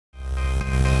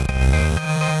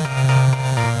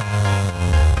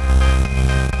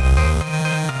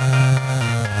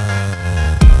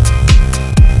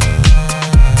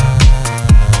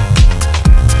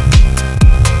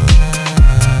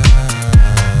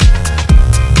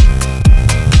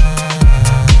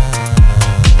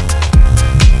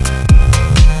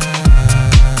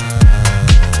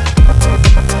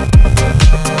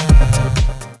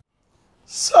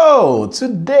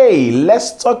today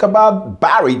let's talk about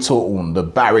baritone, the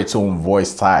baritone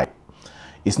voice type.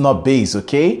 It's not bass,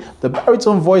 okay? The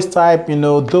baritone voice type,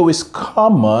 though it's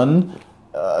common,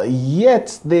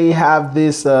 yet they have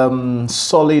this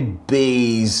solid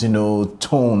bass,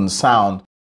 tone sound.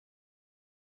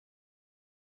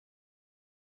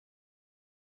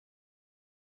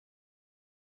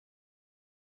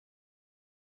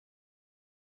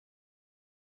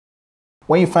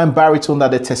 When you find baritone that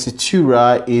the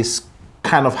tessitura is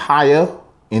kind of higher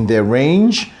in their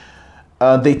range,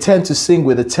 they tend to sing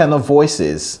with the tenor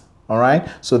voices, all right?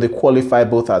 So they qualify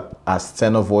both as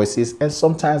tenor voices and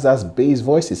sometimes as bass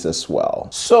voices as well.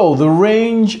 So the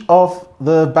range of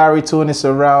the baritone is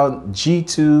around G2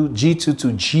 to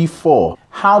G4.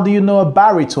 How do you know a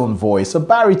baritone voice? A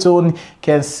baritone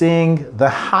can sing the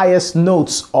highest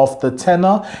notes of the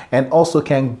tenor and also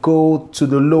can go to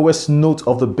the lowest note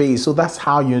of the bass. So that's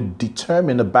how you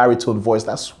determine a baritone voice.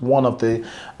 That's one of the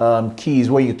keys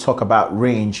when you talk about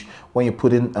range, when you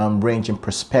put in range in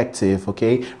perspective,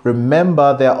 okay?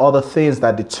 Remember, there are other things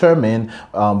that determine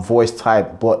voice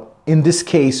type, but in this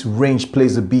case, range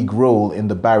plays a big role in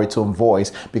the baritone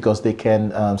voice because they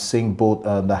can sing both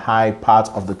the high part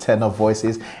of the tenor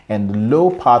voices and the low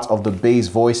part of the bass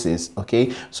voices,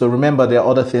 okay? So remember, there are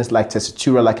other things like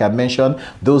tessitura, like I mentioned.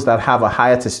 Those that have a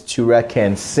higher tessitura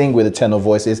can sing with the tenor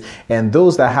voices, and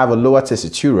those that have a lower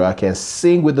tessitura can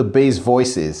sing with the bass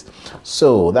voices.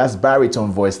 So that's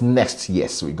baritone voice. Next,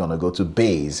 yes, we're gonna go to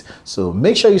bass. So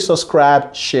make sure you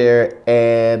subscribe, share,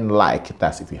 and like.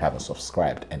 That's if you haven't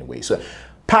subscribed anyway. So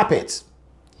pap it.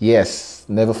 Yes,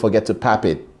 never forget to pap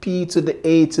it. P to the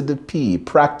A to the P.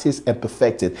 Practice and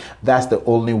perfect it. That's the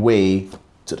only way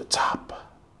to the top.